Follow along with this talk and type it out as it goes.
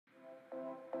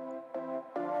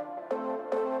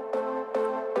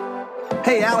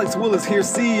Hey, Alex Willis here,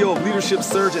 CEO of Leadership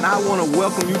Surge, and I want to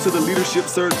welcome you to the Leadership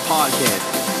Surge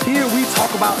podcast. Here we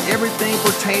talk about everything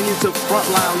pertaining to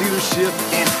frontline leadership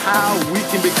and how we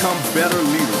can become better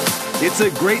leaders. It's a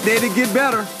great day to get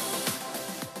better.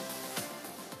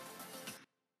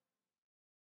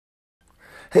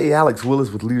 Hey, Alex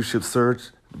Willis with Leadership Surge,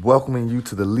 welcoming you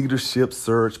to the Leadership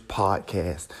Surge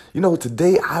podcast.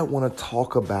 Today I want to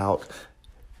talk about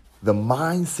the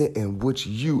mindset in which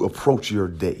you approach your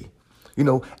day.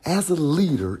 As a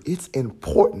leader, it's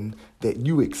important that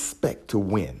you expect to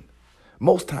win.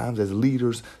 Most times as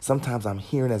leaders, sometimes I'm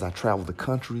hearing as I travel the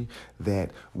country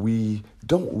that we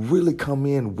don't really come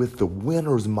in with the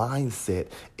winner's mindset,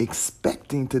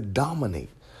 expecting to dominate.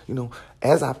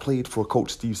 As I played for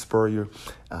Coach Steve Spurrier,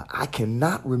 I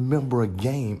cannot remember a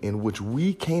game in which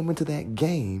we came into that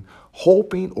game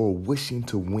hoping or wishing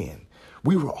to win.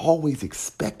 We were always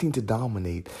expecting to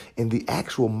dominate, and the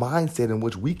actual mindset in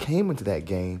which we came into that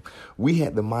game, we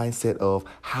had the mindset of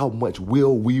how much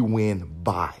will we win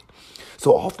by.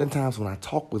 So oftentimes when I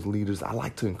talk with leaders, I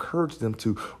like to encourage them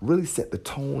to really set the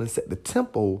tone and set the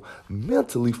tempo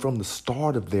mentally from the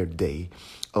start of their day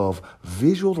of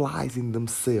visualizing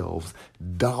themselves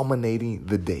dominating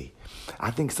the day.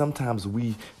 I think sometimes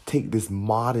we take this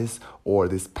modest or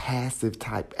this passive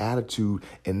type attitude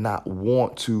and not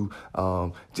want to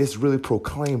just really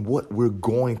proclaim what we're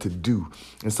going to do.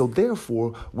 And so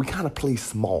therefore, we kind of play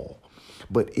small.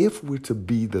 But if we're to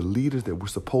be the leaders that we're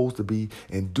supposed to be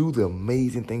and do the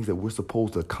amazing things that we're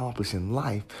supposed to accomplish in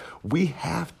life, we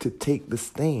have to take the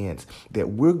stance that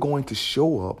we're going to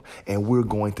show up and we're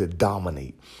going to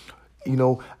dominate.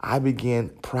 I began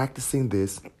practicing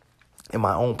this in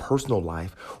my own personal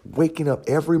life, waking up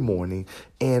every morning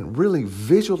and really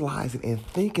visualizing and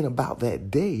thinking about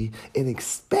that day and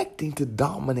expecting to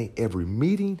dominate every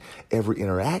meeting, every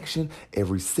interaction,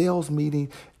 every sales meeting.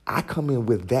 I come in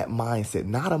with that mindset,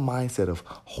 not a mindset of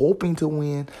hoping to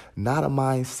win, not a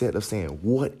mindset of saying,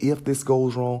 what if this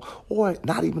goes wrong, or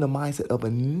not even a mindset of a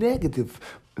negative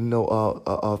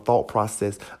thought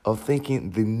process of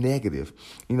thinking the negative.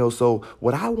 So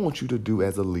what I want you to do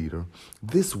as a leader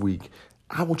this week,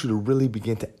 I want you to really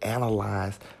begin to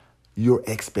analyze your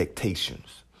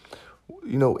expectations.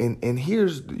 And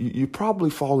here's, you probably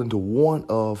fall into one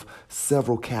of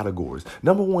several categories.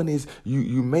 Number one is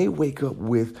you may wake up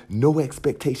with no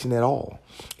expectation at all.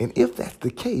 And if that's the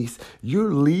case,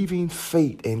 you're leaving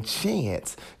fate and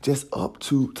chance just up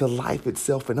to life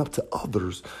itself and up to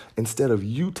others instead of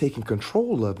you taking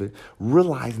control of it,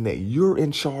 realizing that you're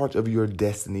in charge of your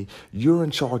destiny. You're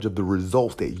in charge of the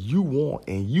results that you want,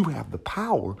 and you have the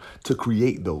power to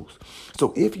create those.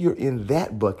 So if you're in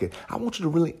that bucket, I want you to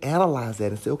really analyze that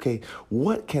and say, okay,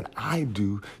 what can I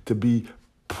do to be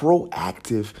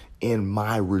proactive in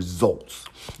my results?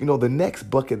 The next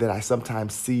bucket that I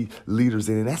sometimes see leaders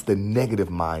in, and that's the negative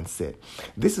mindset.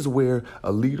 This is where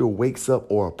a leader wakes up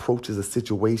or approaches a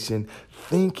situation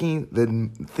thinking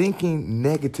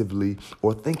negatively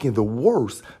or thinking the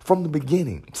worst from the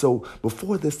beginning. So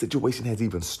before this situation has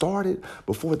even started,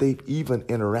 before they've even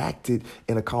interacted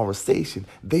in a conversation,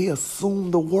 they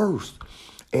assume the worst.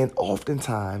 And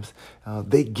oftentimes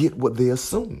they get what they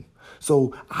assume.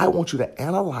 So I want you to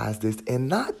analyze this and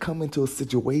not come into a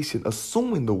situation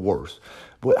assuming the worst.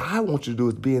 What I want you to do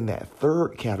is be in that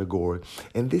third category.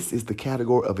 And this is the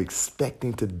category of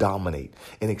expecting to dominate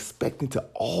and expecting to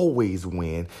always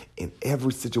win in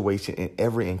every situation, in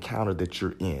every encounter that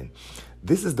you're in.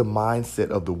 This is the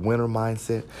mindset of the winner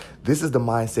mindset. This is the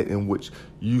mindset in which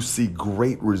you see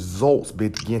great results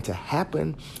begin to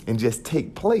happen and just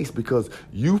take place because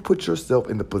you put yourself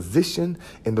in the position,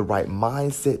 in the right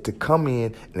mindset to come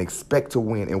in and expect to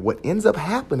win. And what ends up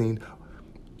happening,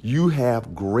 you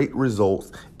have great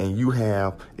results and you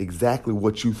have exactly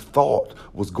what you thought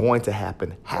was going to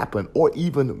happen, or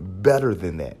even better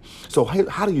than that. So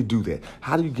how do you do that?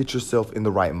 How do you get yourself in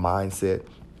the right mindset?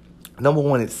 Number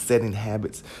one, it's setting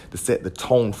habits to set the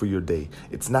tone for your day.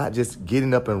 It's not just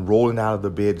getting up and rolling out of the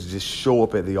bed to just show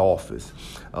up at the office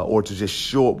or to just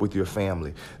show up with your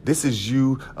family. This is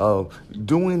you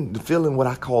filling what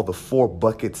I call the 4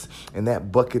 buckets. And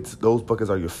those buckets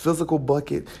are your physical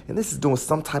bucket. And this is doing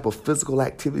some type of physical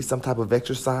activity, some type of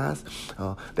exercise.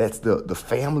 That's the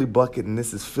family bucket. And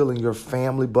this is filling your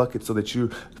family bucket so that you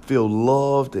feel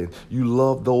loved and you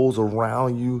love those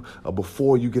around you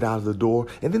before you get out of the door.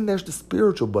 And then there's the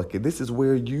spiritual bucket. This is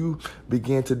where you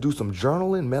begin to do some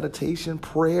journaling, meditation,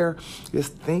 prayer,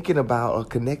 just thinking about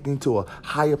connecting to a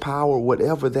higher power,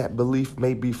 whatever that belief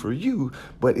may be for you.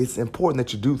 But it's important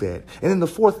that you do that. And then the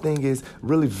fourth thing is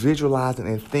really visualizing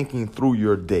and thinking through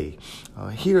your day.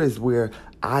 Here is where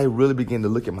I really begin to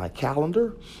look at my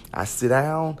calendar. I sit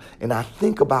down and I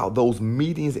think about those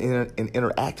meetings and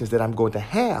interactions that I'm going to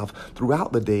have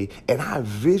throughout the day, and I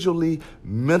visually,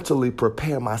 mentally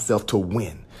prepare myself to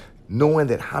win, knowing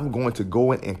that I'm going to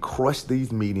go in and crush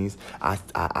these meetings. I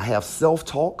have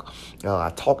self-talk.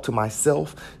 I talk to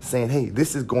myself saying, hey,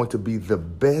 this is going to be the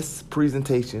best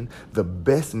presentation, the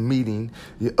best meeting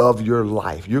of your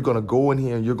life. You're going to go in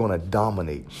here and you're going to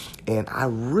dominate. And I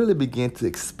really begin to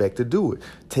expect to do it.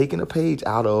 Taking a page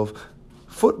out of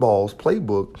football's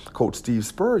playbook, Coach Steve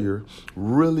Spurrier,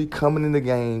 really coming in the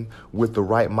game with the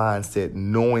right mindset,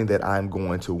 knowing that I'm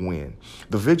going to win.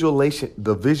 The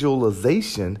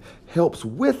visualization helps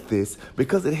with this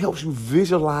because it helps you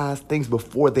visualize things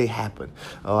before they happen.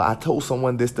 I told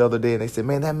someone this the other day and they said,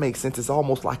 man, that makes sense. It's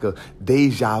almost like a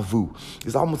deja vu.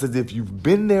 It's almost as if you've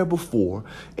been there before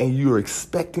and you're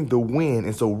expecting to win.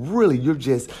 And so really you're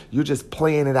just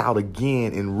playing it out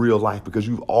again in real life because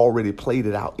you've already played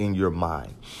it out in your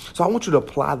mind. So I want you to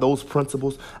apply those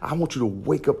principles. I want you to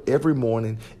wake up every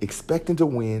morning expecting to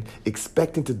win,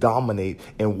 expecting to dominate,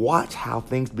 and watch how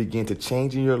things begin to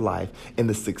change in your life and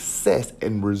the success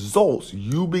and results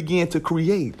you begin to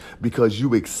create because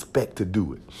you expect to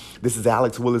do it. This is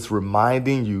Alex Willis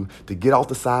reminding you to get off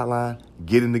the sideline,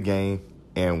 get in the game,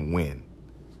 and win.